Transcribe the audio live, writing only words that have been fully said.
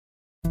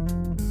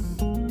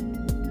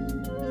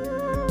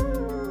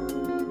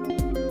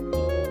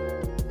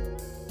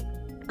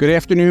Good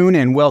afternoon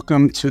and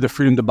welcome to the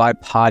Freedom to Buy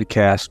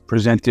podcast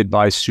presented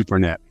by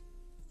SuperNet.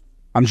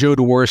 I'm Joe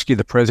Dworsky,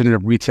 the president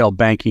of retail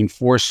banking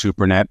for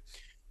SuperNet,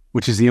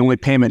 which is the only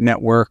payment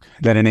network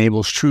that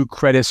enables true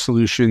credit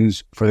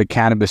solutions for the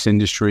cannabis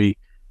industry,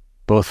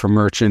 both for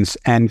merchants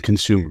and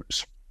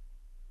consumers.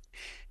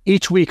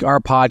 Each week,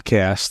 our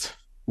podcast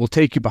will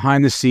take you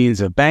behind the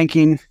scenes of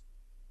banking,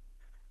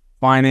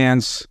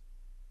 finance,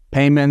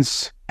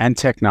 payments, and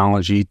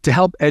technology to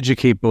help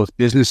educate both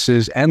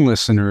businesses and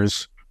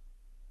listeners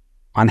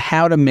on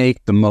how to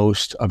make the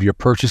most of your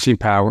purchasing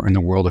power in the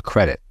world of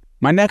credit.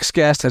 My next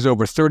guest has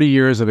over 30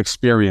 years of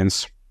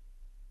experience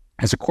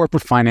as a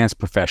corporate finance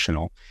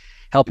professional,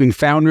 helping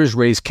founders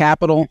raise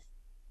capital,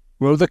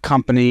 grow the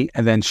company,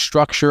 and then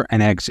structure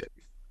and exit.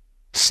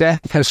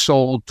 Seth has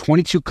sold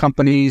 22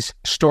 companies,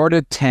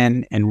 started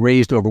 10, and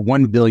raised over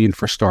 $1 billion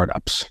for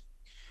startups.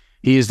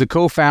 He is the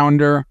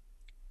co-founder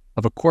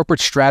of a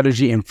corporate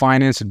strategy and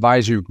finance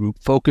advisory group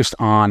focused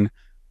on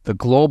the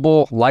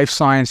global life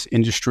science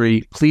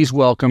industry. Please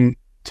welcome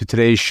to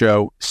today's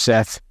show,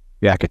 Seth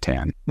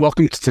Yakatan.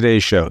 Welcome to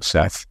today's show,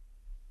 Seth.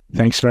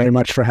 Thanks very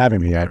much for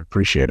having me. I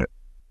appreciate it.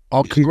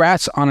 Well,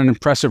 congrats on an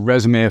impressive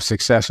resume of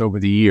success over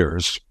the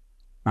years.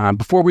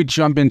 Before we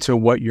jump into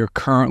what you're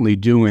currently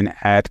doing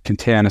at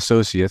Yakatan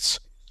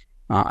Associates,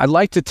 I'd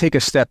like to take a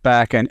step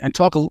back and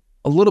talk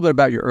a little bit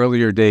about your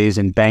earlier days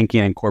in banking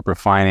and corporate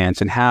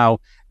finance and how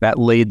that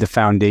laid the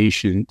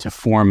foundation to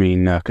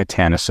forming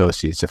Yakatan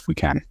Associates, if we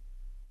can.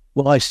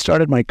 Well, I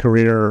started my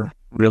career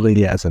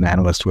really as an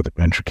analyst with a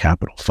venture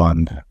capital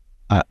fund.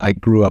 I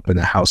grew up in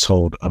the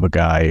household of a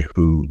guy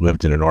who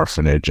lived in an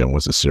orphanage and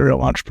was a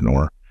serial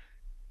entrepreneur.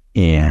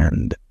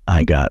 And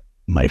I got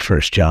my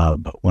first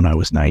job when I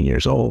was 9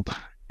 years old.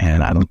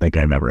 And I don't think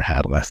I've ever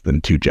had less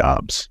than 2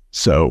 jobs.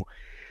 So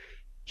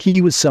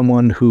he was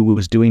someone who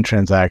was doing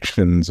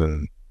transactions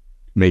and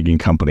making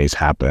companies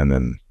happen.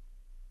 And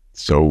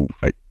so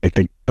I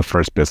think the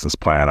first business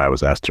plan I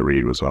was asked to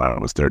read was when I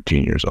was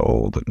 13 years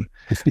old. And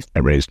I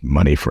raised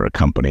money for a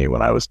company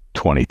when I was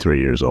 23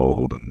 years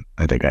old. And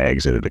I think I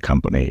exited a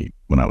company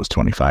when I was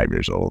 25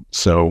 years old.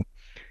 So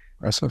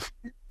impressive.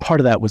 Part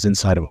of that was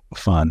inside of a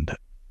fund.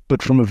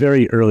 But from a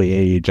very early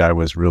age, I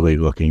was really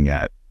looking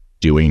at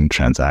doing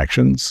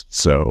transactions.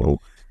 So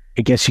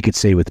I guess you could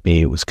say with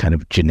me, it was kind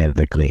of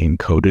genetically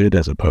encoded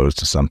as opposed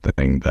to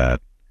something that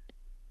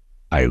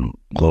I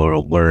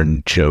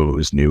learned,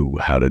 chose, knew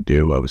how to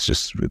do.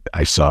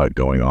 I saw it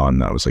going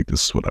on. I was like,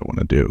 this is what I want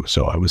to do.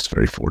 So I was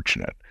very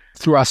fortunate.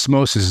 Through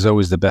osmosis is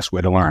always the best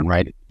way to learn,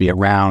 right? Be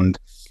around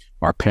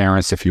our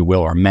parents, if you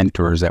will, our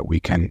mentors, that we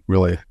can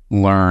really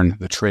learn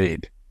the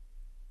trade.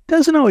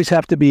 Doesn't always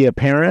have to be a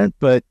parent,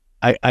 but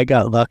I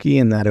got lucky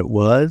in that it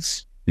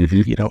was.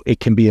 Mm-hmm. You know,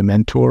 it can be a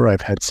mentor.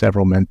 I've had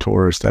several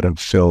mentors that have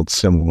filled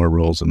similar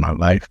roles in my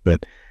life.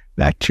 But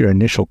back to your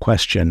initial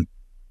question,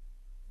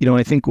 you know,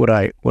 I think what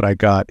I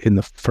got in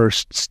the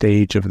first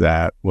stage of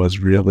that was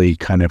really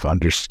kind of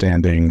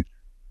understanding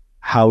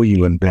how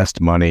you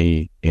invest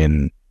money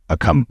in a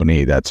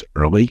company that's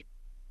early,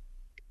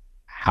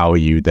 how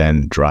you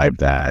then drive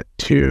that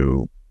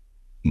to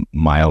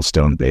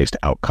milestone-based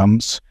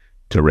outcomes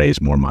to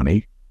raise more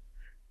money,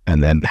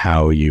 and then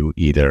how you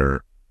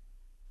either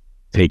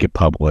take it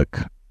public,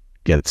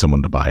 get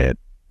someone to buy it,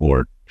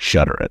 or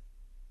shutter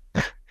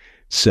it.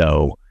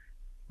 So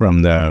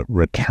from the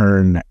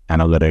return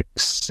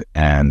analytics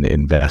and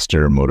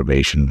investor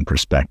motivation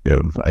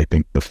perspective, I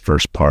think the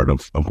first part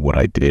of what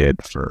I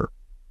did for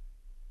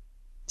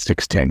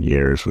 6-10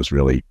 years was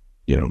really,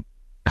 you know,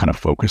 kind of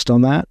focused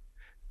on that.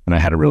 And I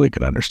had a really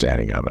good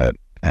understanding of it.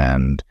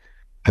 And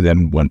I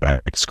then went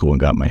back to school and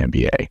got my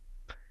MBA.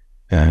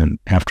 And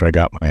after I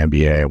got my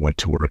MBA, I went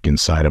to work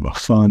inside of a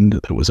fund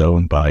that was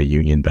owned by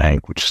Union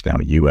Bank, which is now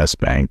US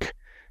Bank.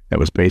 That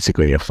was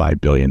basically a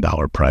 $5 billion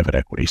private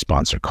equity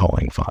sponsor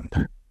calling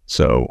fund.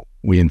 So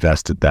we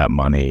invested that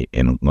money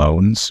in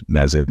loans,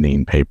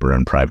 mezzanine paper,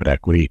 and private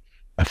equity,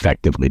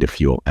 effectively to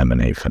fuel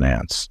M&A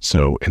finance.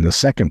 So in the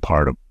second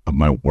part of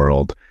my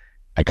world,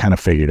 I kind of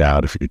figured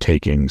out if you're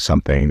taking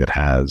something that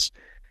has,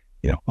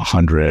 you know,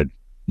 100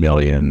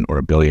 million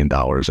or $1 billion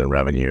in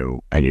revenue,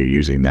 and you're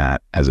using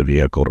that as a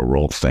vehicle to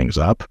roll things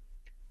up,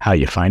 how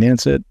you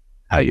finance it,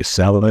 how you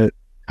sell it,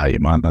 how you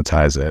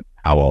monetize it,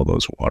 how all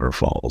those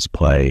waterfalls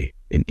play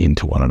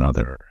into one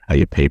another, how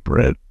you paper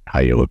it, how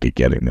you look at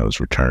getting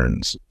those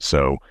returns.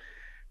 So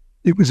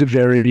it was a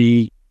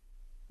very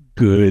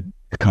good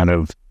kind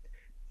of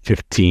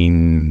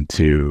 15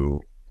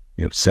 to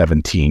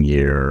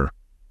 17-year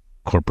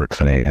corporate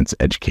finance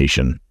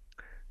education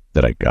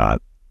that I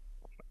got.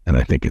 And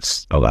I think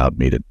it's allowed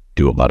me to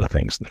do a lot of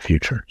things in the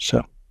future.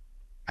 So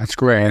that's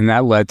great. And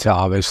that led to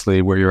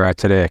obviously where you're at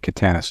today at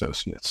Yakatan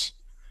Associates.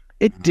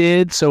 It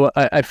did. So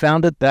I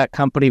founded that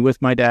company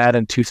with my dad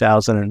in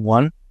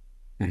 2001.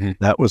 Mm-hmm.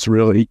 That was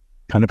really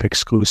kind of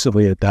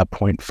exclusively at that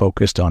point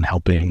focused on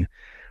helping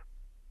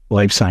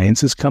life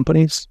sciences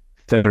companies,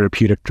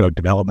 therapeutic drug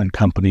development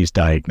companies,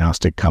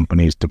 diagnostic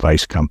companies,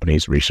 device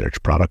companies,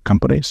 research product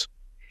companies.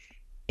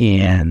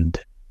 And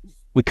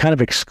we kind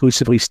of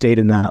exclusively stayed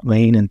in that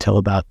lane until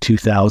about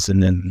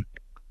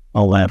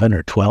 2011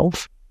 or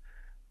 12,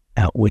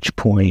 at which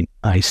point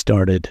I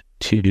started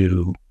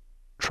to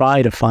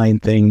try to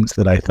find things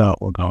that I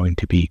thought were going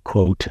to be,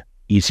 quote,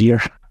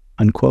 easier,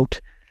 unquote,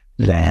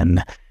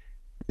 than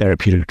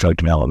therapeutic drug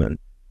development.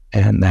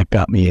 And that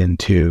got me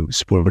into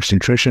sports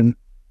nutrition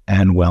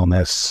and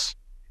wellness,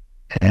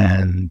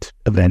 and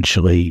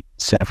eventually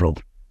several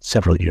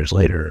years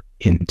later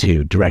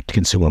into direct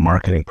consumer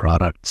marketing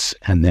products,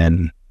 and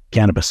then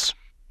cannabis.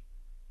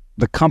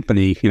 The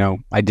company,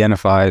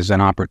 identifies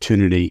an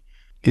opportunity.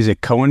 Is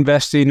it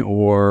co-investing,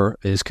 or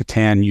is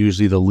Yakatan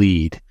usually the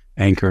lead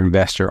anchor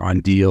investor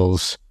on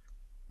deals?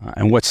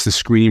 And what's the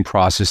screening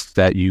process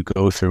that you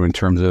go through in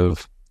terms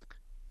of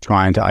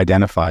trying to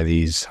identify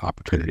these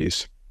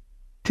opportunities?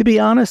 To be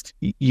honest,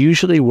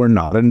 usually we're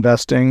not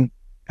investing.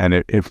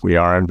 And if we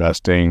are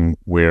investing,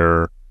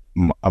 we're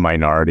a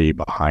minority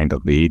behind a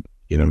lead.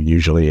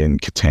 Usually in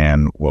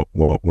Yakatan,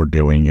 what we're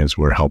doing is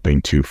we're helping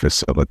to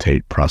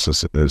facilitate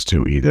processes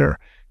to either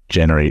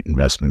generate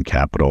investment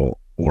capital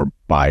or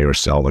buy or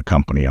sell the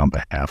company on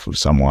behalf of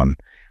someone,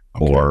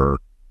 or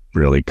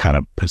really kind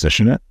of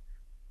position it.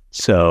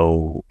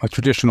 So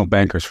traditional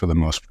bankers for the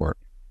most part.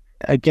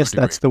 I guess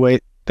that's the way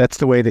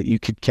that you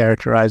could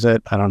characterize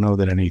it. I don't know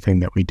that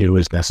anything that we do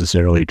is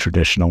necessarily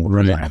traditional.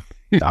 Right.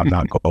 I'm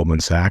not Goldman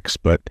Sachs,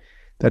 but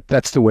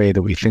that's the way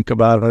that we think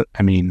about it.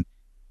 I mean,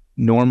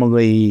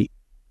 normally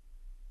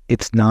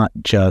it's not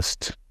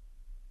just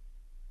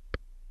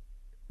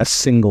a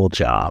single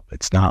job.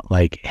 It's not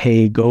like,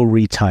 hey, go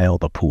retile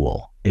the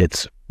pool.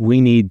 It's, we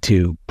need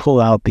to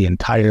pull out the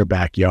entire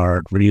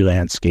backyard,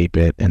 re-landscape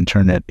it, and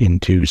turn it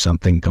into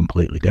something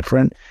completely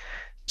different.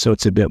 So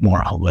it's a bit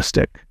more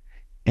holistic.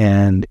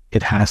 And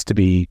it has to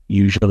be,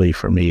 usually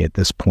for me at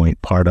this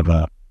point, part of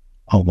a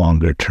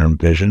longer term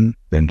vision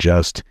than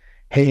just,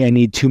 hey, I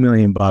need $2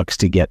 million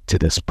to get to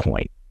this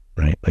point,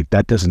 right? Like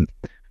that doesn't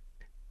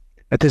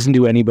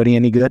do anybody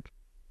any good.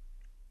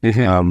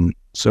 Mm-hmm.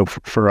 So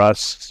for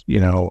us,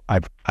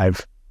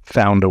 I've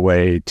found a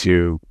way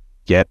to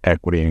get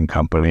equity in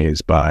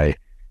companies by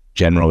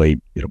generally,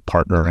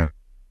 partnering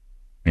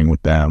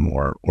with them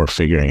or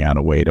figuring out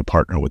a way to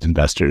partner with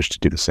investors to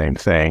do the same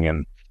thing.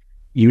 And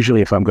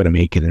usually if I'm going to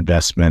make an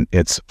investment,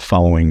 it's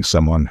following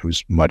someone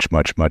who's much,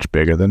 much, much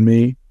bigger than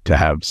me to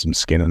have some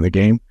skin in the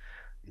game.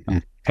 Mm-hmm.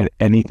 And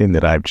anything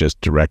that I've just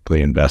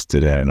directly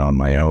invested in on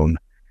my own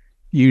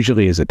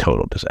usually is a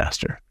total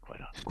disaster,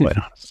 quite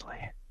honestly.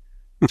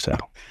 So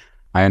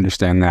I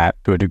understand that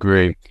to a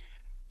degree.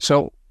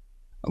 So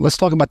let's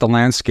talk about the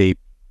landscape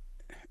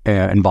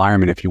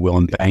environment, if you will,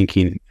 in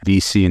banking,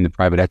 VC, and the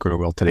private equity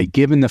world today.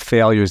 Given the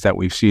failures that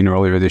we've seen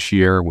earlier this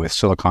year with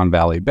Silicon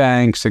Valley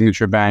Bank,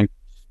 Signature Bank,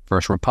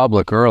 First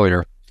Republic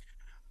earlier,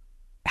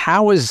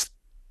 how is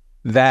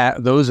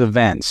those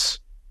events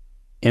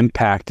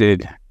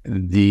impacted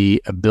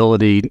the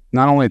ability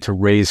not only to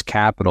raise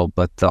capital,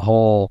 but the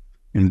whole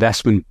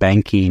investment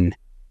banking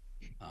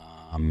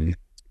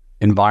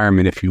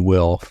environment, if you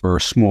will, for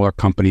smaller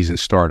companies and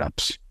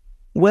startups?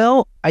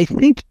 Well, I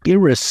think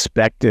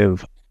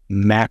irrespective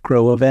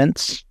macro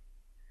events,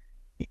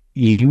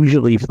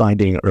 usually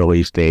finding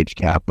early stage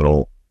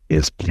capital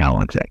is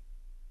challenging.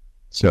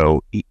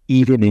 So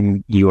even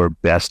in your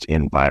best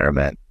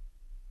environment,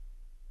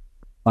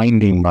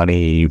 finding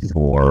money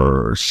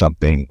for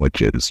something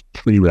which is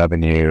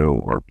pre-revenue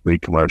or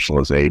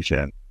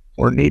pre-commercialization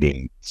or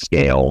needing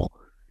scale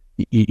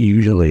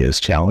usually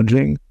is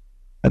challenging,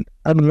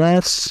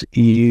 unless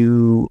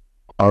you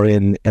are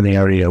in an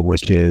area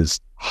which is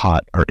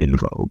hot or in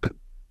vogue.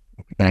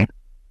 Okay,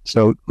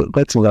 so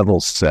let's level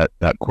set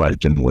that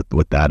question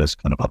with that as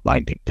kind of a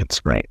binding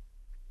constraint.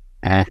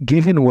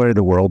 Given where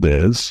the world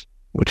is,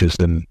 which is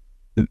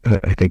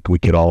I think we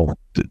could all,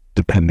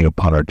 depending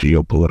upon our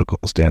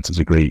geopolitical stances,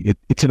 agree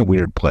it's in a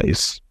weird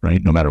place,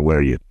 right? No matter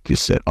where you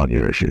sit on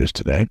your issues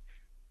today.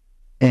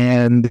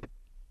 And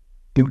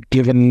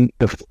given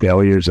the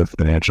failures of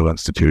financial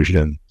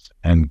institutions,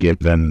 and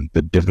given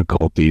the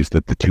difficulties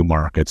that the two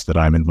markets that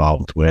I'm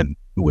involved with,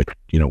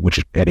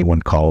 which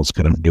anyone calls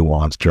kind of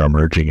nuanced or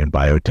emerging in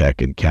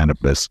biotech and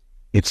cannabis,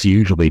 it's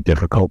usually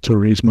difficult to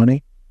raise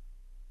money.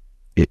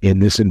 In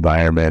this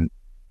environment,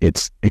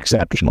 it's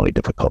exceptionally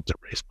difficult to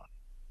raise money.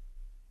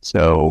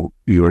 So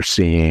you're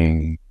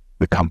seeing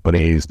the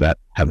companies that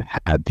have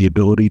had the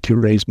ability to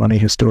raise money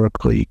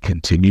historically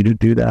continue to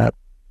do that.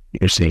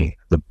 You're seeing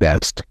the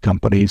best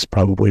companies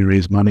probably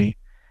raise money.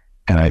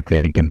 And I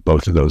think in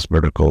both of those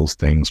verticals,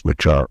 things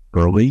which are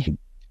early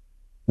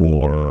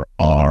or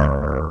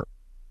are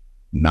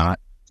not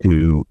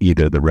to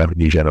either the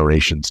revenue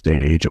generation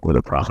stage or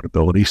the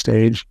profitability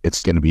stage,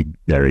 it's going to be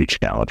very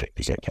challenging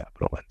to get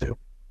capital into.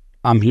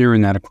 I'm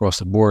hearing that across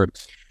the board.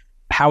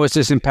 How has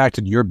this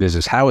impacted your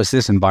business? How has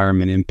this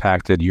environment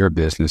impacted your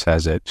business?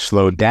 Has it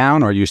slowed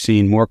down, or are you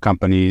seeing more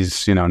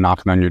companies,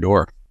 knocking on your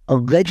door?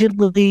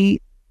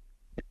 Allegedly,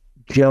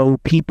 Joe,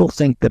 people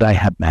think that I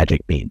have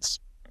magic beans.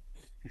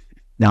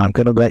 Now, I'm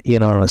going to let you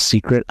in on a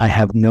secret. I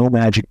have no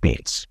magic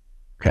beans.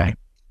 Okay.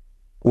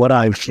 What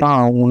I've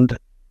found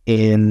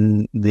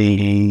in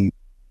the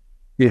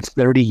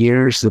 30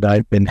 years that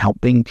I've been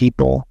helping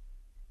people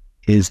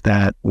is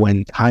that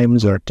when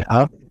times are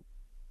tough,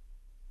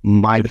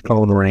 my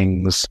phone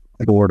rings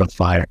 4 to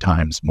 5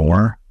 times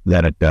more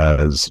than it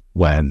does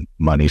when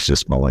money's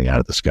just falling out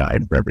of the sky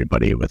for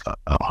everybody with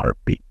a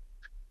heartbeat.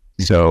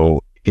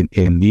 So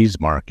in these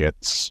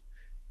markets,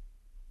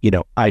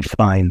 I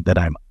find that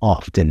I'm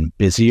often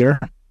busier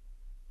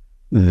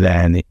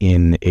than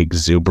in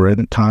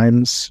exuberant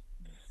times,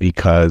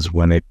 because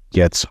when it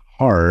gets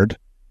hard,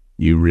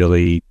 you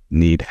really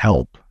need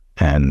help,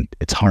 and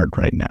it's hard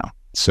right now.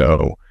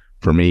 So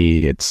for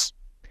me, it's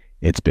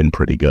been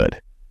pretty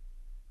good.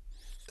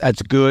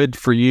 That's good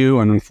for you,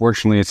 and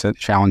unfortunately, it's a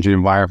challenging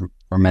environment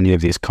for many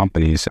of these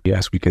companies.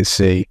 Yes, we can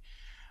see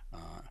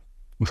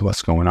with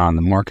what's going on in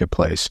the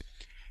marketplace.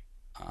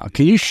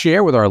 Can you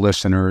share with our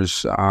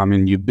listeners,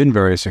 and you've been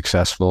very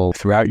successful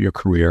throughout your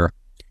career,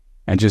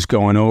 and just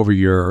going over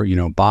your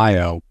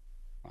bio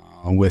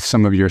with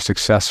some of your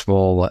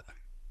successful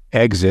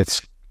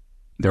exits.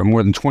 There are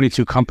more than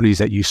 22 companies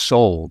that you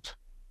sold,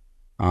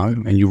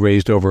 and you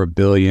raised over $1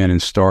 billion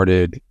and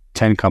started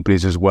 10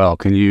 companies as well.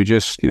 Can you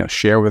just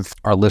share with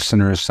our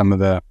listeners some of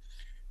the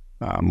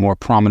more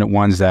prominent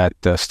ones that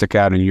stick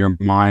out in your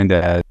mind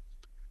as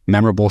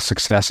memorable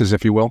successes,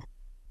 if you will?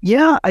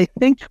 Yeah, I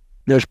think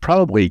there's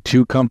probably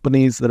 2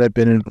 companies that I've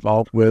been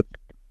involved with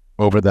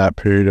over that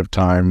period of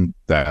time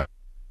that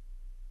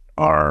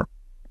are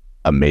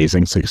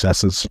amazing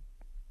successes.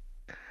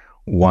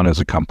 One is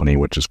a company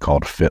which is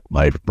called Fit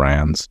Life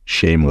Brands,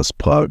 shameless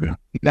plug.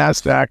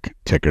 NASDAQ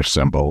ticker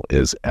symbol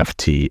is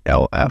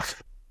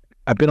FTLF.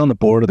 I've been on the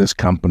board of this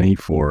company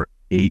for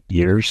 8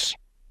 years.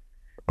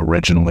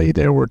 Originally,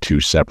 there were 2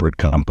 separate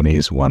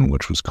companies, one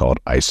which was called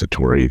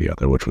Isatori, the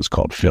other which was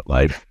called Fit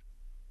Life.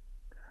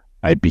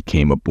 I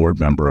became a board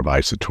member of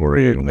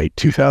Isatori in late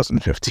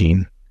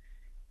 2015.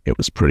 It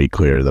was pretty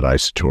clear that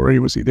Isatori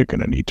was either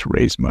going to need to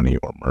raise money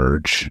or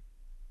merge.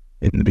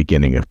 In the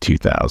beginning of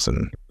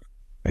 2000,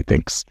 I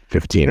think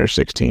 15 or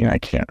 16, I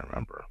can't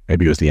remember.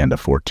 Maybe it was the end of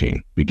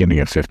 14, beginning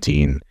of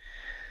 15.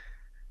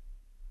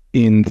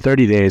 In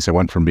 30 days, I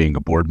went from being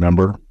a board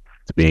member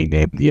to being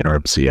named the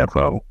interim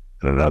CFO.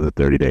 In another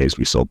 30 days,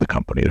 we sold the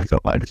company to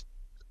Fit Life.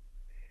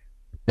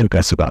 It took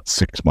us about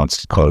 6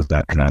 months to close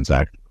that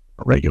transaction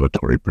from a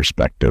regulatory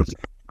perspective.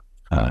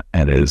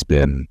 And it has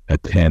been a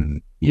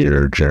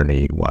 10-year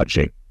journey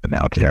watching the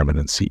now chairman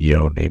and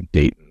CEO named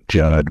Dayton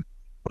Judd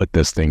put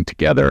this thing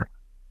together.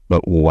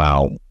 But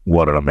wow,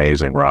 what an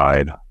amazing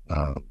ride.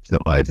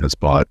 Fit Life has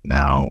bought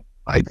now,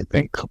 I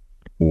think,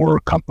 4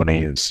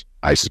 companies.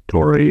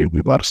 Isatori,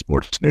 we bought a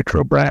sports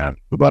neutral brand.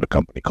 We bought a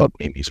company called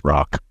Mimi's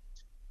Rock,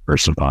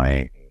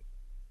 diversifying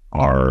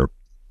our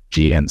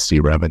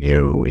GNC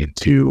revenue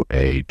into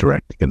a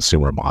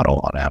direct-to-consumer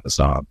model on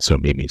Amazon. So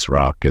Mimi's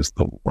Rock is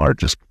the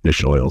largest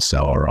fish oil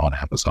seller on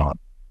Amazon.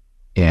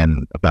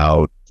 And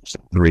about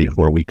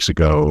 3-4 weeks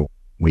ago,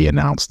 we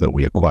announced that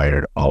we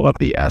acquired all of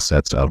the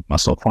assets of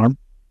Muscle Farm,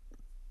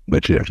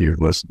 which if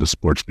you've listened to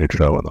Sports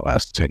Nutro in the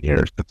last 10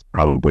 years, it's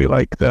probably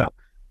like the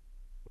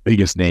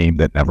biggest name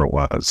that never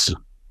was.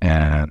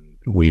 And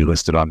we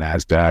listed on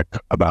NASDAQ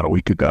about a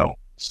week ago.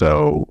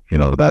 So,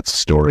 that's a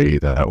story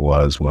that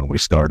was when we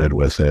started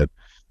with it,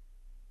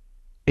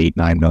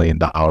 $8-9 million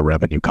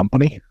revenue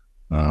company.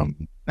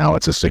 Now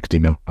it's a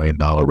 $60 million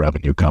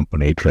revenue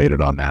company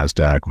traded on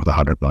NASDAQ with a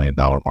 $100 million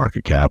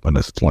market cap, and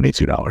it's a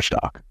 $22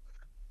 stock.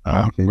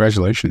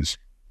 Congratulations.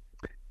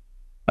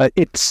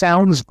 It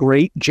sounds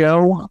great,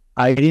 Joe.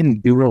 I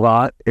didn't do a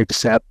lot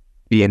except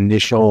the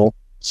initial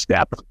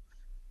step.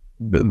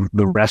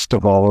 The rest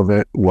of all of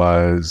it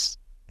was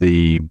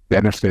the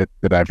benefit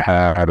that I've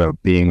had of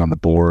being on the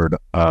board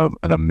of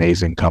an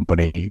amazing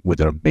company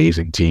with an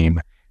amazing team,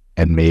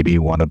 and maybe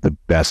one of the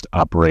best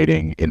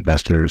operating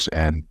investors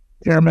and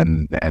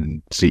chairmen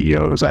and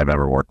CEOs I've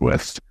ever worked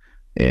with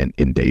in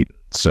Dayton.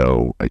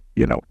 So,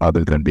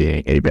 other than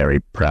being a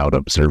very proud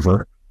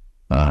observer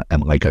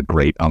and like a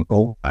great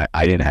uncle,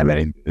 I didn't have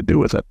anything to do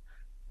with it.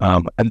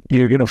 And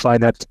you're going to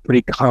find that's a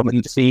pretty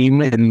common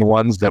theme in the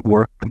ones that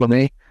work for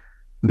me.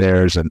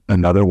 There's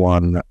another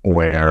one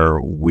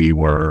where we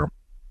were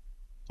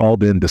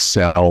called in to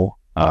sell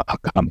a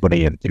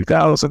company in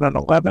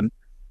 2011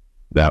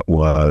 that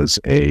was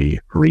a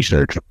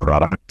research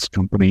products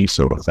company.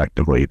 So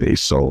effectively, they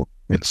sold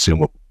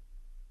consumable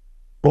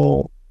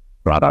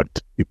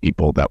product to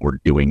people that were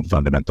doing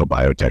fundamental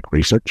biotech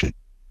research.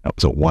 That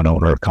was a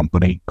one-owner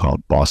company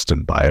called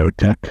Boston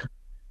Biotech.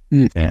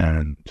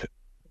 And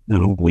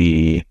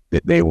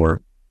they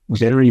were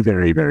very,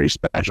 very, very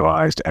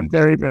specialized and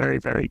very, very,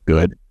 very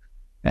good.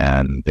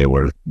 And they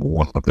were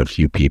one of the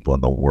few people in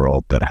the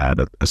world that had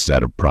a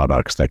set of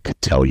products that could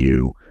tell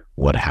you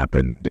what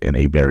happened in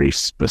a very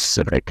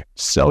specific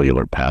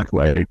cellular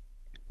pathway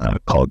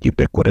called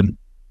ubiquitin.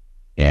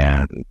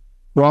 And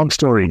long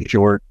story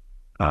short,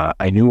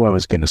 I knew I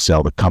was going to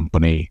sell the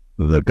company.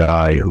 The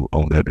guy who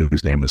owned it,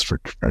 whose name is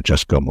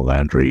Francesco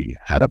Melandri,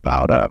 had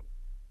about a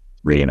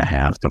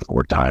 3.5 to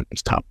 4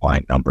 times top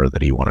line number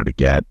that he wanted to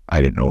get.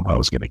 I didn't know if I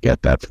was going to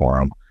get that for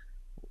him.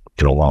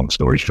 long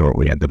story short,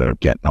 we ended up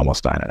getting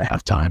almost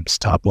 9.5 times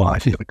top line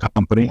for the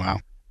company. Wow.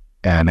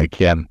 And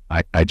again,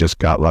 I just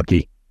got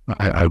lucky.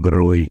 I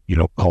literally,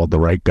 called the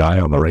right guy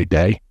on the right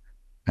day.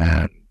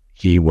 And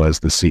he was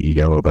the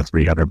CEO of a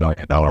 $300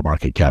 million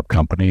market cap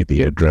company that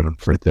he had driven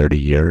for 30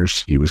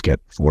 years. He was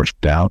getting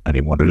forced out and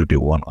he wanted to do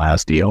one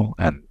last deal.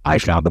 And I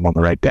found him on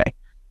the right day.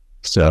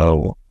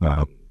 So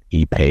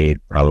he paid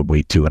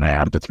probably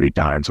 2.5 to 3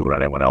 times what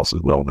anyone else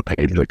is willing to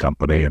pay for the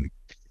company, and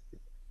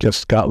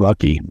just got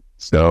lucky.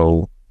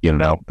 So,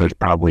 there's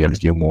probably a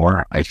few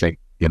more. I think,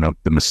 the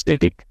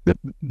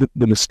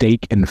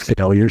mistake and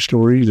failure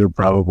stories are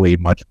probably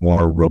much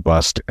more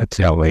robust at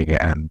telling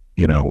and,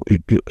 in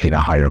a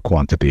higher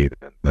quantity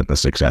than the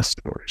success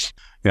stories.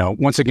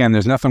 Once again,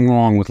 there's nothing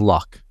wrong with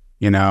luck.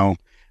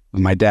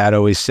 My dad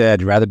always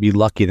said, rather be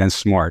lucky than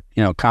smart.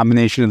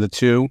 Combination of the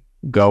two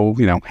go,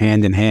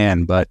 hand in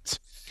hand. But,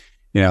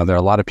 there are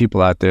a lot of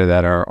people out there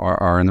that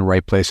are in the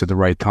right place at the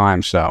right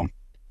time. So,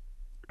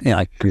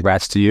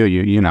 congrats to you.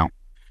 You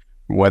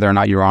whether or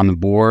not you're on the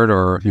board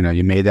or,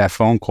 you made that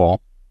phone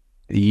call,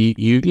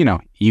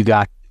 you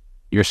got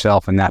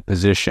yourself in that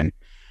position.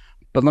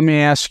 But let me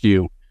ask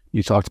you,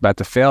 you talked about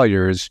the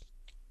failures.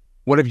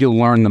 What have you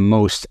learned the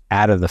most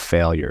out of the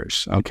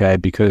failures? Okay.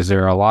 Because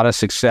there are a lot of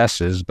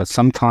successes, but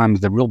sometimes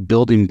the real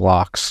building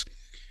blocks,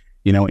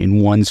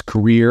 in one's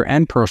career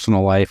and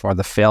personal life are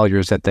the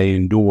failures that they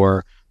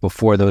endure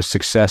before those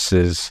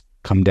successes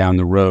come down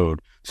the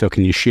road. So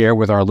can you share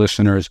with our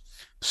listeners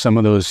some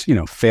of those,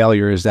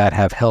 failures that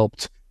have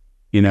helped,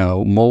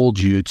 mold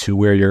you to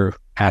where you're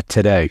at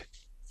today?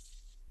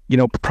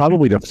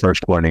 Probably the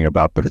first learning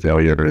about the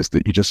failure is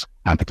that you just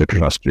have to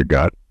trust your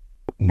gut.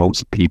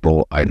 Most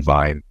people, I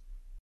find,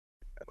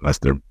 unless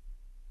they're,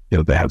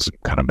 they have some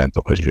kind of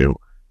mental issue,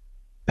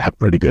 have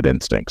pretty good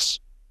instincts.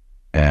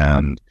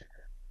 And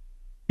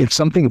if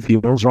something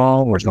feels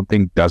wrong or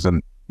something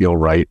doesn't feel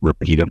right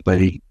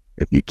repeatedly,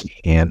 if you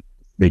can't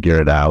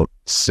figure it out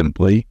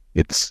simply,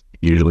 it's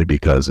usually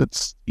because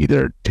it's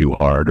either too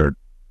hard or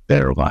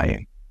they're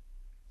lying.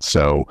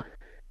 So,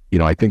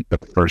 I think the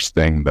first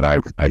thing that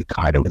I've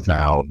kind of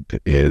found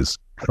is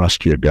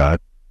trust your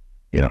gut,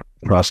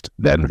 trust,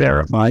 then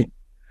verify.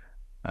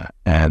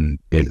 And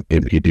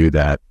if you do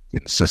that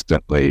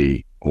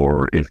consistently,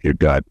 or if your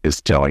gut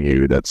is telling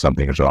you that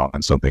something's wrong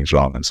and something's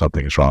wrong and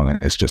something's wrong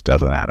and it just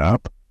doesn't add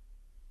up,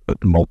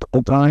 but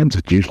multiple times,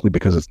 it's usually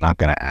because it's not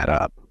going to add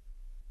up.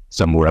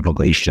 Some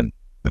revelation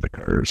that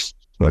occurs.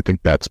 So I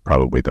think that's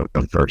probably the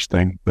first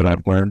thing that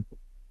I've learned.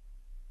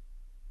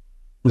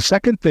 The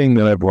second thing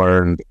that I've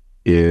learned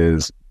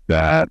is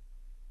that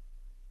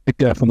I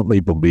definitely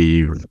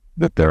believe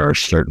that there are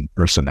certain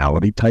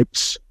personality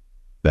types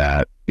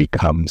that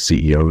become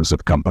CEOs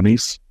of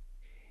companies.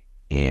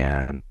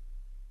 And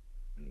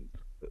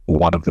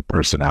one of the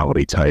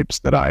personality types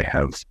that I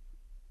have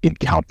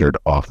encountered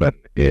often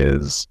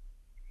is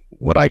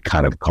what I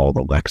kind of call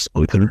the Lex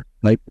Luthor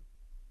type.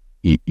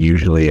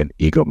 Usually an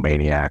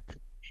egomaniac,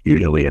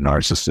 usually a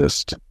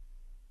narcissist,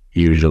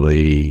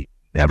 usually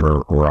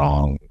never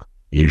wrong,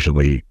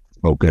 usually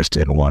focused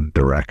in one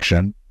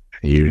direction,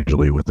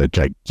 usually with a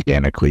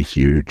gigantically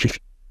huge,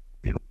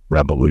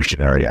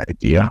 revolutionary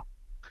idea.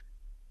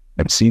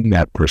 I've seen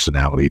that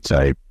personality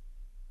type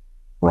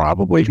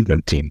probably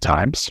 15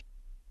 times.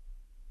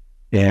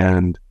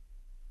 And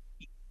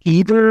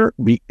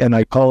and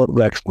I call it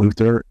Lex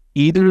Luthor,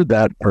 either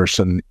that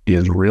person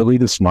is really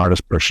the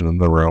smartest person in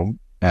the room,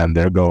 and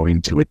they're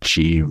going to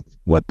achieve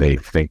what they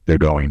think they're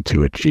going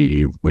to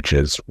achieve, which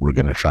is we're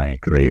going to try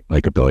and create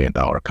like $1 billion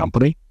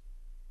company,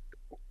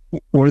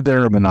 or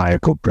they're a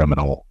maniacal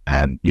criminal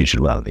and you should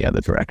run in the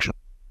other direction.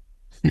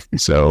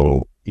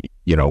 So,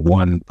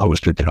 one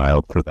poster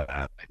child for that,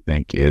 I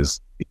think,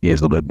 is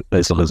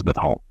Elizabeth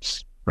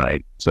Holmes,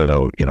 right?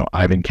 So,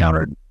 I've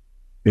encountered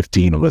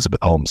 15 Elizabeth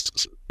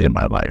Holmes in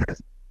my life.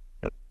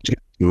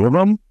 2 of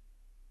them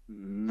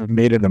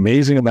made an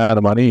amazing amount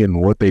of money,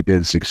 and what they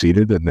did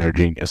succeeded, and they're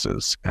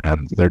geniuses.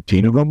 And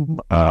 13 of them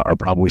are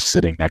probably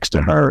sitting next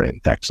to her in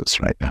Texas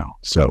right now.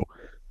 So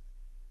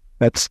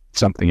that's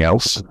something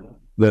else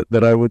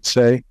that I would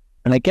say.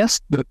 And I guess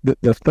the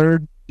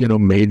third,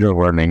 major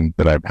learning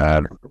that I've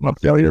had from a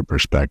failure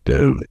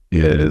perspective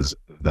is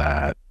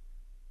that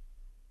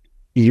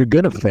you're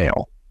going to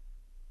fail.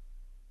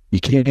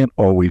 You can't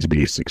always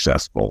be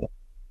successful.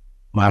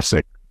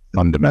 Classic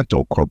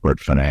fundamental corporate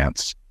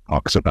finance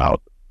talks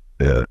about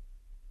the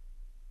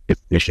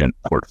efficient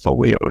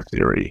portfolio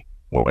theory,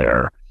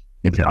 where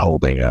if you're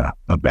holding a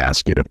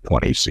basket of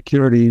 20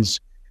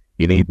 securities,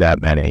 you need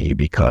that many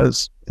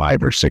because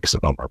 5 or 6 of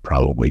them are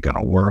probably going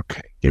to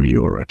work, give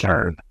you a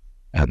return,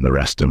 and the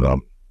rest of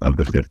them, of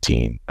the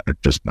 15, are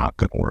just not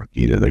going to work.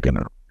 Either they're going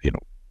to,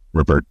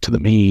 revert to the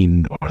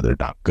mean, or they're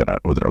not going to,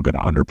 or they're going to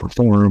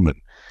underperform,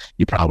 and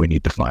you probably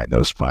need to find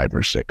those 5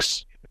 or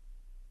 6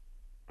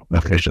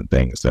 efficient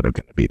things that are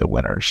going to be the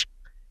winners.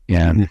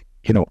 And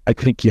I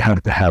think you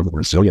have to have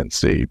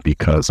resiliency,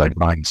 because I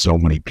find so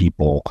many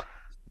people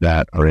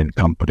that are in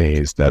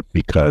companies that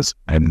because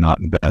I'm not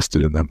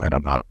invested in them and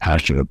I'm not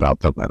passionate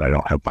about them and I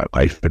don't have my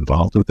life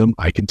involved with them,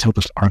 I can tell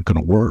just aren't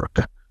going to work.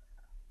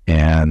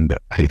 And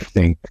I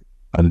think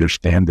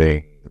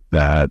understanding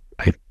that,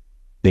 I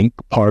think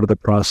part of the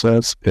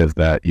process is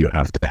that you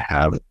have to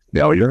have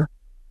failure.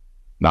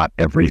 Not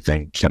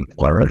everything can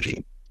flourish,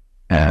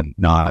 and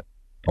not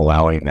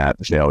allowing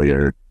that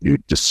failure to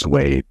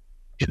dissuade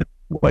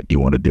what you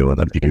want to do in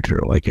the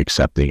future, like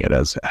accepting it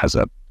as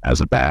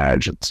a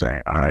badge and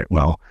saying, all right,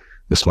 well,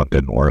 this one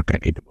didn't work, I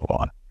need to move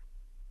on.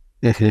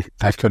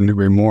 I couldn't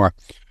agree more.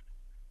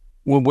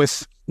 Well,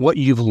 with what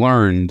you've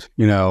learned,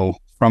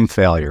 from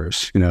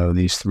failures,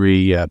 these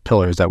three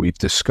pillars that we've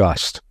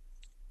discussed,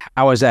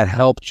 how has that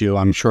helped you?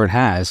 I'm sure it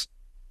has.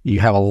 You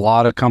have a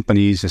lot of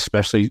companies,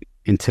 especially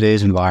in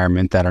today's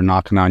environment, that are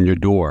knocking on your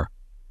door.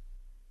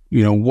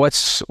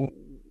 What's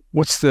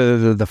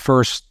the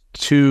first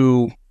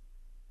two,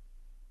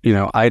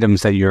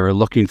 items that you're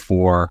looking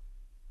for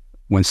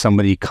when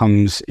somebody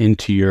comes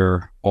into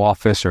your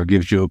office or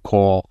gives you a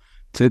call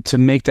to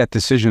make that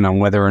decision on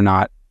whether or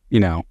not,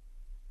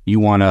 you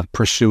want to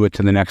pursue it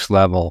to the next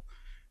level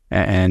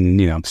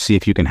and see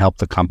if you can help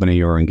the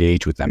company or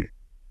engage with them?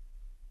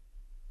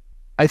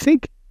 I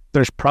think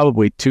there's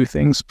probably two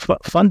things.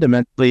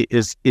 Fundamentally,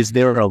 is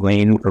there a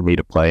lane for me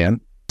to play in?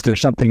 Is there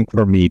something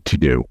for me to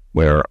do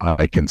where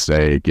I can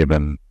say,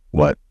 given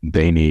what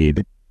they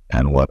need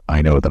and what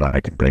I know that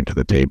I can bring to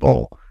the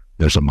table,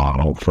 there's a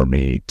model for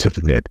me to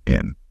fit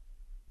in?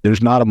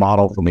 There's not a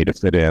model for me to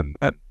fit in,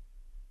 and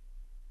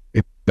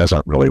it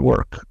doesn't really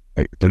work.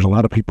 There's a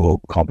lot of people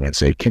who call me and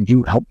say, can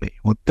you help me?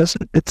 Well,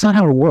 it's not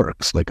how it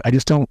works. I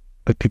just don't,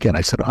 again,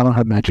 I said, I don't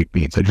have magic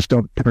beans. I just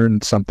don't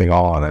turn something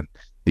on and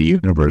the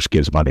universe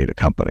gives money to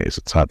companies.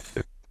 It's a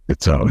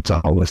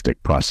holistic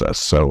process.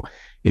 So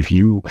if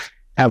you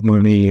have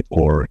money,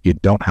 or you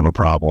don't have a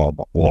problem,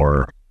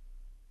 or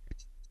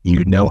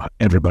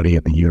everybody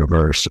in the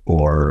universe,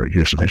 or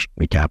you're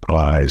sufficiently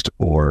capitalized,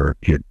 or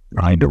you're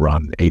trying to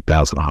run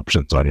 8,000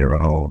 options on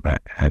your own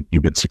and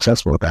you've been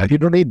successful with that, you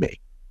don't need me,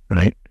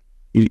 right?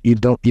 You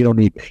don't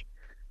need me.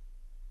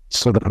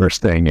 So the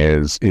first thing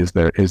is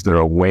there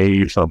a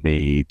way for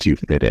me to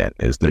fit in?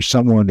 Is there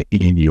someone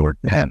in your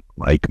tent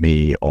like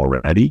me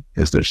already?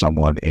 Is there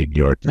someone in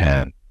your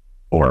tent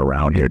or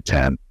around your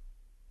tent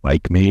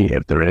like me?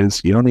 If there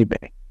is, you don't need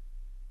me.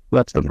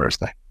 That's the first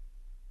thing.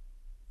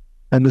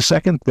 And the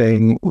second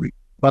thing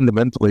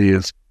fundamentally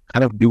is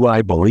kind of, do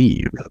I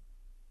believe?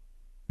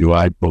 Do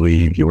I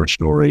believe your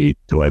story?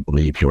 Do I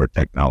believe your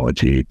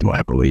technology? Do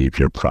I believe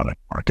your product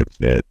market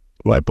fit?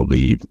 Do I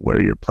believe where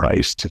you're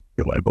priced?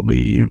 Do I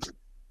believe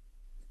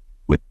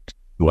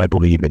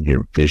in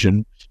your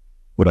vision?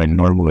 What I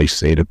normally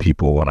say to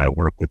people when I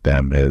work with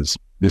them is,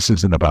 this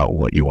isn't about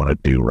what you want to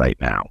do right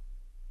now.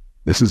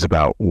 This is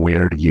about,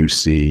 where do you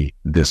see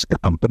this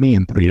company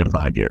in 3 to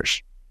 5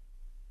 years?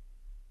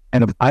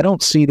 And if I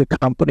don't see the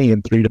company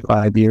in 3 to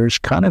 5 years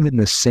kind of in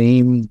the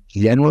same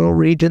general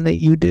region that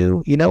you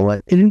do, you know what?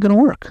 It isn't going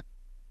to work,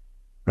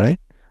 right?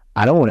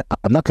 I'm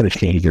not going to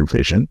change your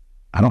vision.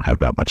 I don't have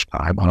that much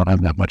time. I don't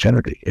have that much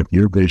energy. If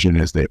your vision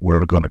is that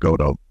we're going to go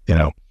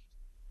to,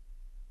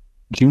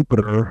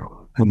 Jupiter,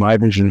 and my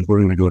vision is we're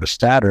going to go to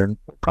Saturn,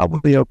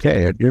 probably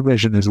okay. If your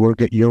vision is we're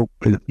going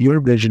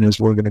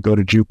to go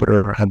to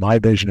Jupiter, and my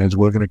vision is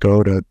we're going to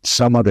go to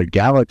some other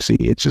galaxy,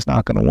 it's just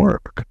not going to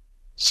work.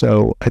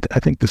 So I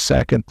think the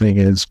second thing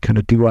is kind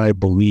of, do I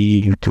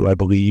believe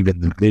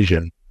in the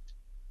vision?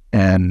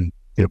 And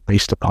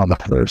based upon the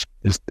first,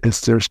 is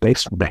there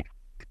space for me?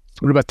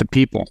 What about the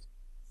people?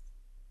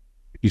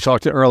 You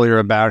talked earlier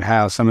about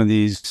how some of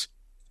these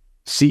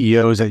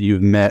CEOs that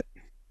you've met,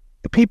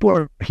 the people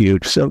are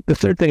huge. So the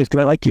third thing is, do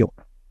I like you?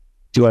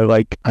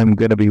 I'm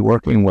going to be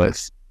working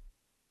with?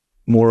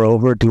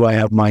 Moreover, do I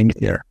have mind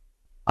share?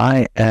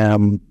 I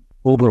am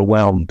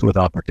overwhelmed with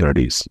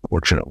opportunities,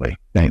 fortunately.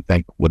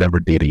 Thank whatever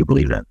data you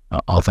believe in.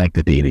 I'll thank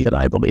the data that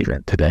I believe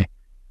in today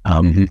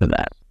for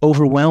that.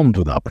 Overwhelmed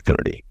with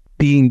opportunity.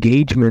 The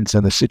engagements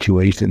and the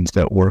situations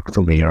that work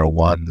for me are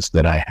ones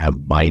that I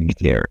have mind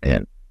share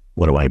in.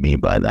 What do I mean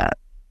by that?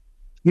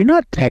 You're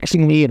not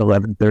texting me at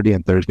 11:30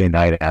 on Thursday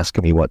night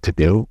asking me what to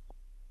do.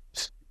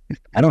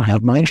 I don't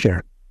have mind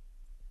share.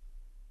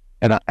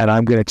 And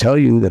I'm going to tell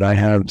you that I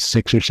have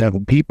 6 or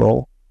 7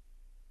 people,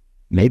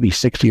 maybe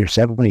 60 or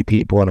 70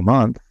 people in a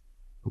month,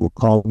 who will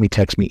call me,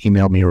 text me,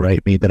 email me, or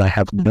write me, that I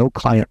have no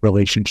client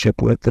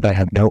relationship with, that I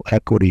have no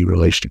equity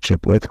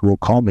relationship with, who will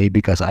call me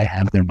because I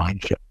have their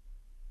mind share.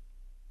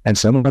 And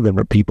some of them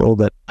are people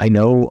that I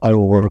know I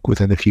will work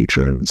with in the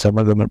future. And some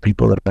of them are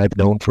people that I've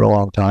known for a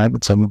long time.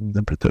 And some of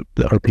them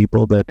are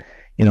people that,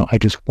 I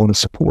just want to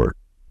support.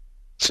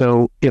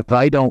 So if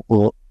I don't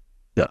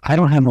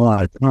have a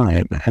lot of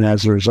time. And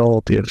as a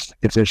result, if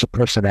there's a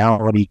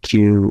personality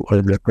cue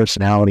or the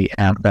personality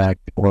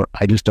affect, or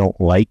I just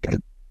don't like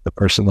the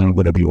person that I'm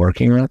going to be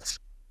working with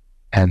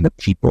and the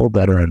people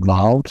that are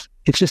involved,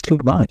 it's just too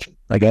much.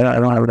 I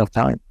don't have enough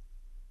time.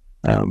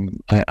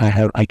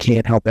 I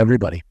can't help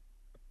everybody.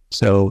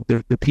 So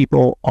the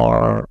people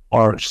are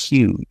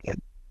huge.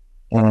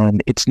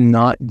 And it's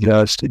not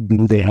just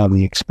do they have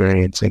the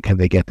experience and can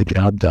they get the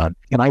job done?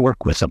 Can I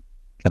work with them?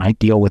 Can I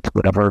deal with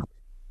whatever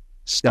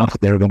stuff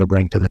they're going to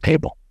bring to the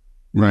table?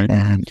 Right.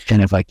 And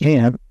if I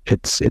can,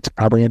 it's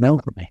probably a no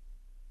for me.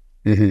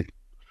 Mm-hmm.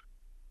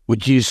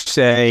 Would you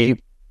say,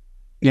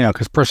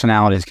 because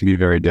personalities can be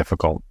very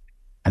difficult,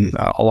 and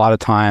a lot of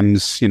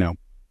times,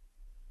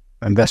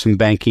 investment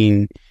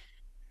banking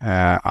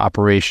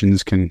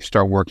operations can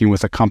start working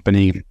with a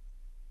company,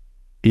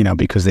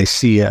 because they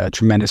see a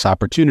tremendous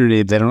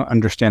opportunity. They don't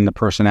understand the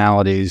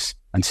personalities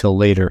until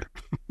later,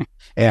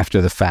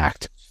 after the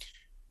fact.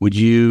 Would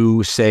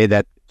you say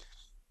that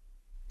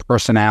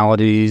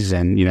personalities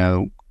and,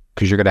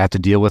 because you're going to have to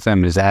deal with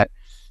them, is that,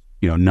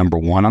 number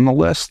one on the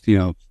list?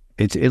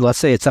 Let's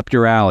say it's up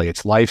your alley.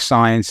 It's life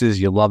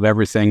sciences. You love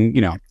everything,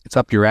 it's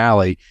up your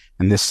alley.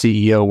 And this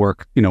CEO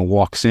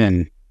walks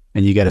in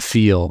and you get a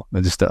feel,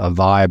 just a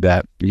vibe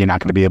that you're not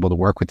going to be able to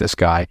work with this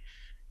guy.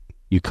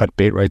 You cut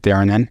bait right there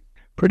and then?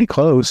 Pretty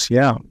close,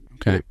 yeah.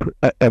 Okay.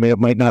 I mean, it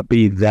might not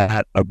be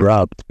that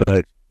abrupt,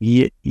 but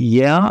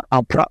yeah,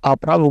 I'll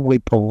probably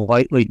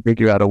politely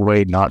figure out a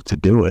way not to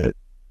do it.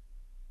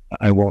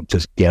 I won't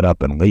just get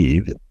up and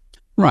leave.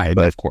 Right,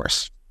 of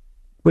course.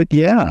 But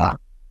yeah,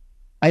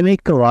 I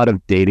make a lot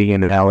of dating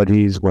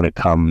analogies when it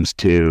comes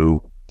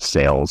to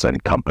sales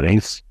and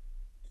companies.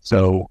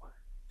 So,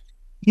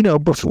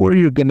 before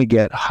you're going to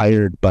get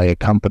hired by a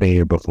company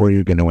or before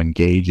you're going to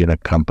engage in a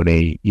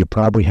company, you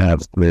probably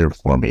have 3 or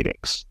 4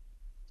 meetings.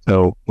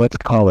 So let's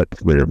call it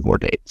 3 or 4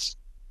 dates.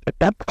 At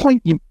that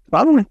point, you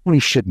probably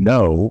should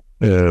know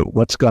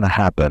what's going to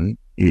happen.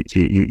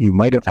 You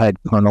might have had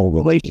carnal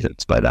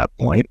relations by that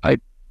point, I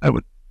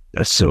would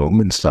assume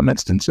in some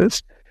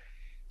instances.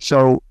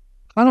 So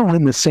kind of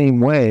in the same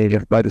way,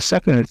 if by the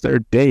 2nd or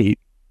 3rd date,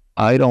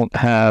 I don't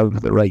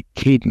have the right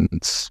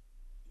cadence,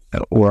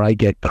 or I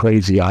get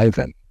crazy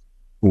Ivan,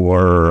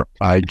 or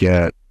I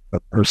get a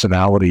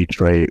personality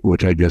trait,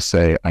 which I just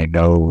say, I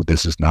know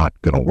this is not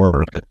going to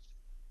work,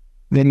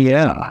 then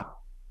yeah,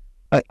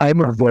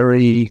 I'm a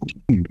very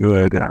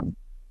good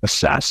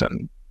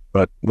assassin.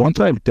 But once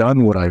I've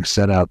done what I've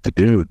set out to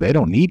do, they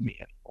don't need me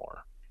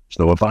anymore.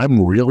 So if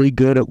I'm really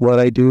good at what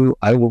I do,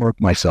 I will work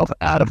myself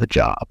out of a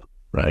job,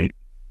 right?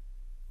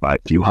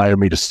 But if you hire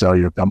me to sell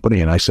your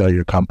company and I sell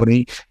your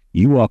company,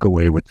 you walk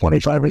away with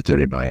 $25 or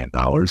 $30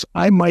 million.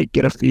 I might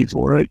get a fee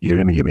for it. You're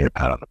going to give me a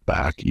pat on the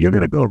back. You're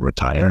going to go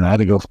retire, and I have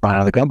to go find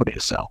another company to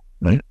sell,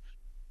 right?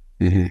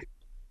 Mm-hmm.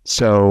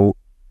 So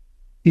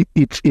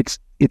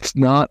it's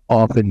not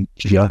often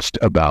just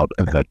about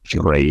the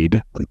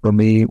trade for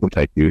me, which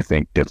I do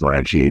think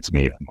differentiates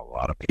me from a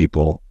lot of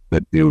people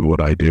that do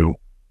what I do.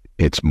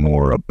 It's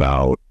more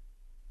about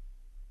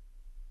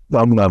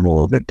some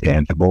level of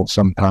intangible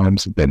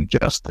sometimes than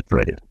just the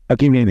trade. I'll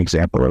give you an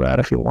example of that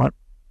if you want.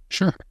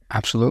 Sure,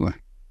 absolutely.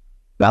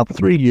 About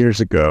 3 years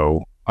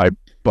ago, I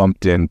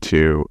bumped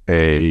into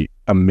a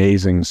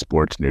amazing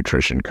sports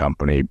nutrition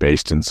company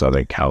based in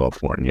Southern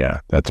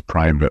California that's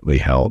privately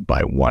held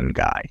by one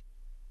guy.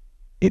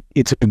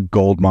 It's a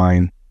gold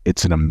mine.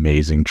 It's an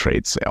amazing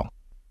trade sale.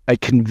 I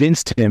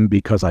convinced him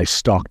because I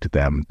stalked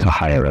them to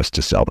hire us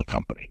to sell the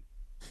company.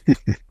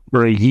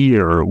 For a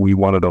year, we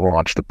wanted to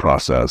launch the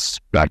process.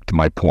 Back to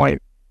my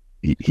point,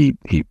 he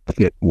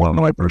fit one of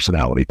my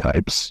personality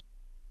types.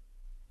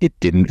 It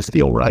didn't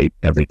feel right.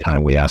 Every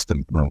time we asked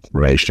him for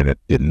information, it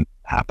didn't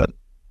happen.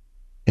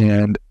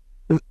 And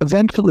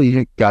eventually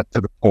it got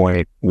to the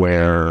point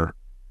where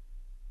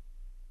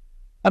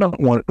I don't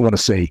want to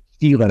say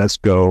he let us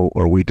go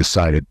or we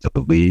decided to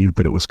leave,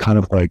 but it was kind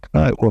of like,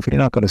 all right, well, if you're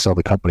not going to sell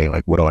the company,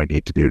 like, what do I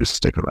need to do to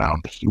stick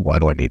around? Why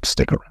do I need to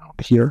stick around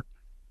here?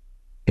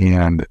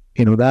 And,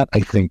 that I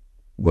think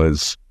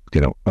was,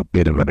 a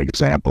bit of an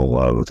example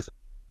of,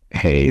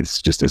 hey, it's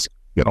just isn't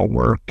going to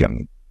work.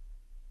 And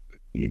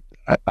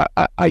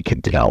I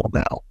can tell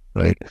now,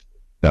 right?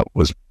 That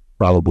was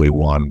probably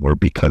one where,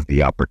 because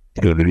the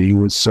opportunity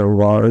was so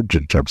large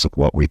in terms of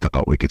what we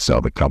thought we could sell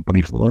the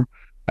company for,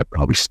 I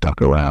probably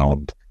stuck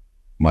around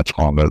much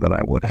longer than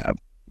I would have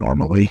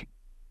normally.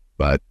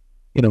 But,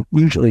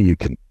 usually you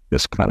can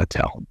just kind of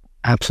tell.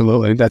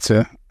 Absolutely. That's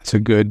a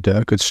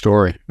good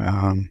story.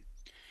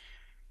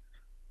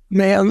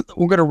 Man,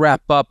 we're going to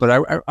wrap up, but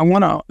I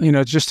want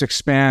to, just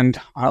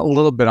expand a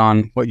little bit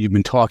on what you've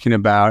been talking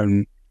about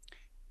and,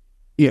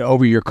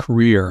 over your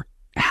career.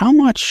 How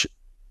much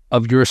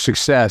of your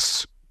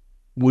success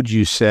would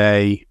you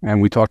say,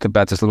 and we talked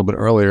about this a little bit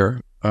earlier,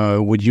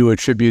 would you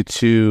attribute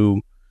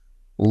to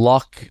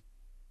luck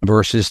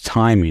versus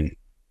timing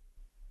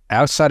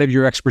outside of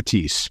your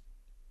expertise?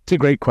 It's a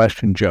great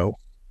question, Joe.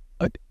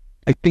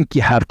 I think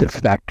you have to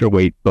factor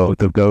weight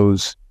both of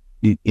those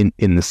in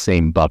the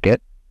same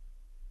bucket.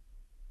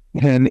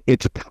 And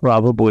it's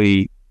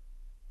probably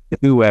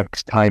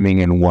 2x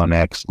timing and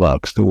 1x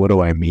luck. So what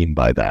do I mean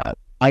by that?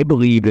 I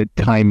believe that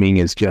timing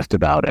is just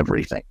about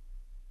everything.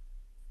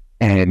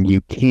 And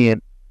you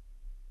can't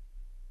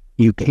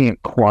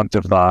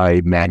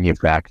quantify,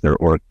 manufacture,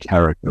 or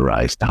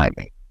characterize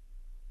timing.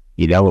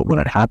 You know it when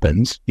it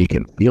happens. You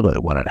can feel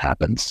it when it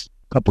happens.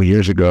 A couple of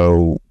years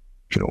ago,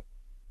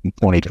 In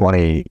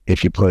 2020,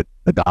 if you put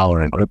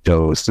 $1 in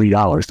crypto, it's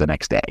 $3 the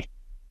next day.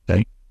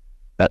 Okay,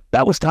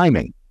 that was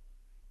timing.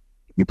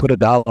 You put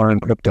 $1 in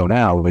crypto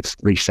now, it's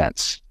 3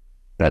 cents.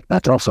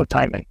 That's also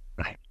timing,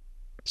 right?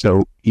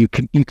 So you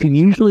can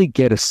usually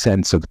get a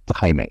sense of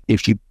timing.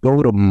 If you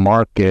go to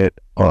market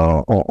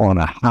on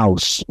a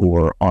house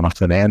or on a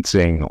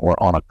financing or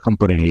on a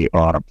company or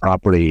on a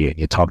property and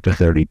you talk to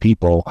 30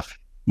 people,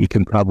 you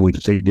can probably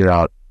figure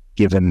out,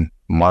 given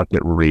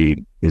market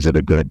read, is it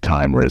a good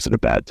time or is it a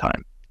bad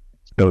time?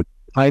 So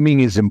timing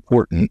is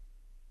important.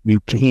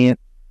 You can't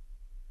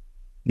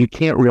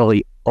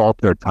really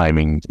alter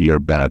timing to your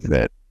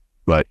benefit,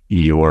 but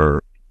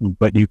you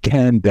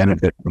can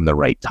benefit from the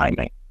right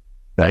timing,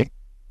 right?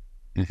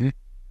 Mm-hmm.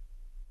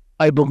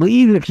 I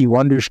believe if you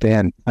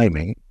understand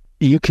timing,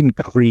 you can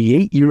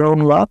create your own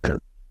luck,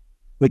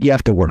 but you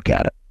have to work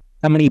at it.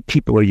 How many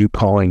people are you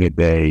calling a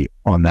day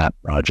on that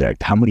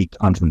project? How many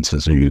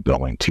conferences are you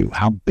going to?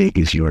 How big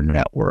is your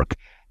network?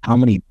 How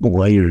many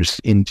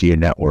layers into your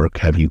network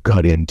have you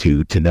cut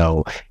into to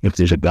know if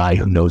there's a guy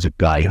who knows a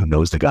guy who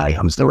knows the guy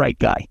who's the right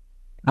guy?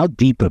 How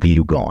deep have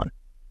you gone?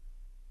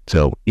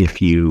 So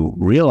if you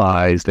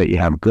realize that you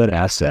have a good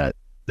asset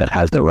that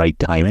has the right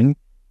timing,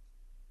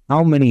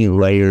 how many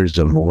layers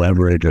of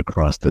leverage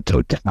across the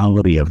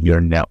totality of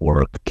your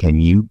network can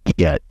you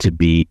get to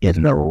be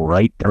in the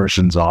right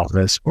person's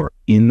office or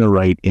in the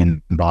right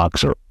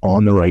inbox or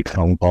on the right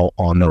phone call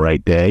on the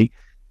right day?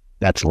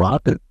 That's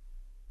luck.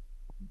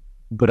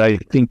 But I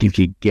think if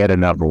you get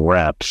enough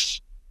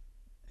reps,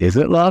 is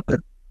it luck?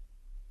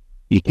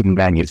 You can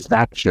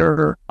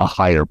manufacture a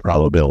higher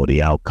probability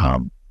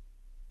outcome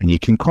and you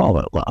can call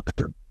it luck.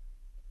 The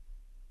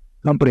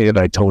company that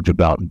I told you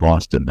about in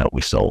Boston that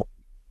we sold,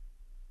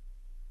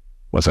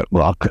 was it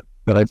luck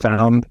that I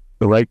found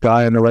the right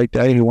guy on the right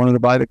day who wanted to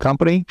buy the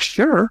company?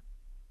 Sure.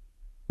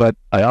 But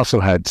I also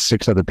had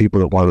 6 other people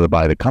that wanted to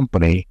buy the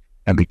company.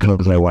 And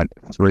because I went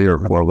 3 or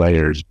 4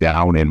 layers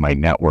down in my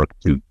network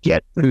to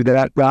get to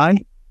that guy,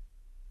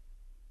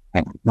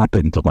 I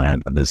happened to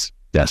land on this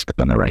desk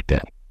on the right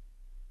day.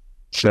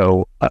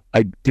 So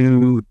I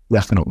do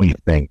definitely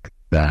think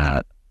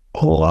that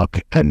luck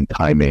and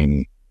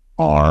timing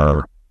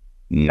are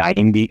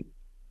 70 to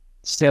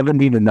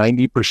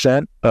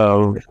 90%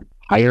 of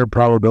higher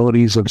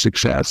probabilities of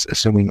success,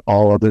 assuming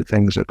all other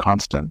things are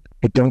constant.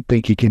 I don't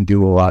think you can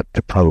do a lot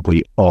to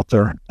probably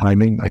alter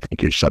timing. I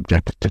think you're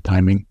subject to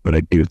timing, but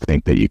I do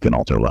think that you can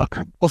alter luck.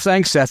 Well,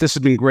 thanks, Seth. This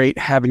has been great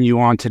having you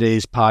on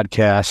today's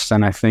podcast,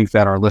 and I think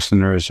that our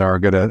listeners are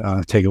going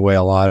to take away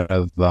a lot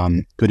of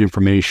good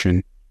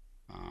information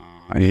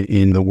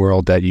in the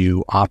world that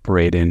you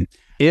operate in.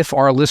 If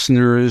our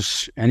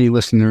listeners, any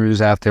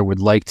listeners out there would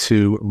like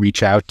to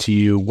reach out to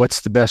you,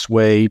 what's the best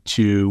way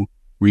to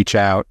reach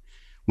out,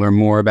 learn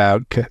more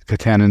about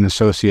Yakatan &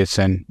 Associates,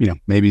 and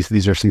maybe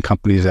these are some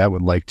companies that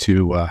would like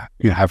to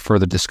have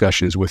further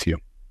discussions with you?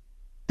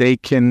 They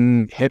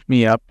can hit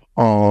me up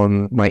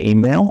on my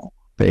email.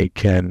 They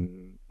can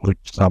look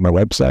on my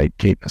website,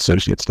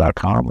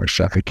 KatanAssociates.com or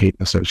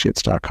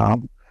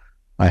Seth@KatanAssociates.com.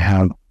 I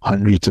have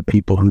hundreds of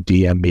people who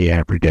DM me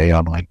every day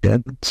on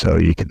LinkedIn, so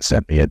you can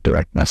send me a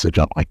direct message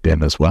on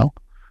LinkedIn as well.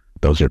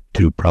 Those are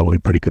 2 probably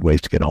pretty good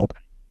ways to get hold.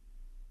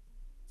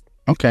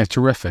 Okay,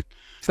 terrific.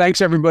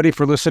 Thanks, everybody,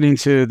 for listening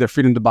to the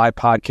Freedom to Buy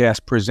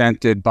podcast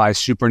presented by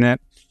SuperNet.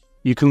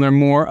 You can learn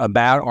more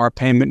about our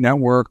payment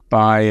network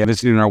by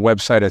visiting our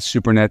website at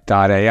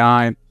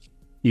supernet.ai.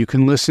 You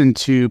can listen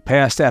to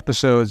past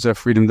episodes of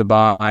Freedom to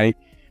Buy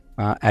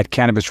at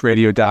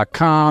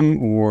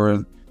cannabisradio.com,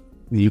 or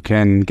you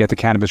can get the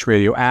Cannabis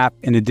Radio app.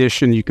 In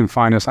addition, you can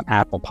find us on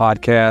Apple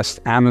Podcasts,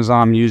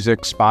 Amazon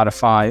Music,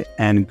 Spotify,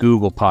 and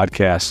Google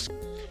Podcasts.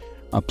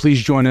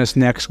 Please join us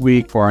next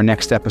week for our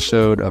next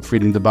episode of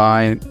Freedom to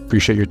Buy.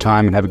 Appreciate your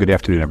time and have a good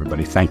afternoon,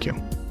 everybody. Thank you.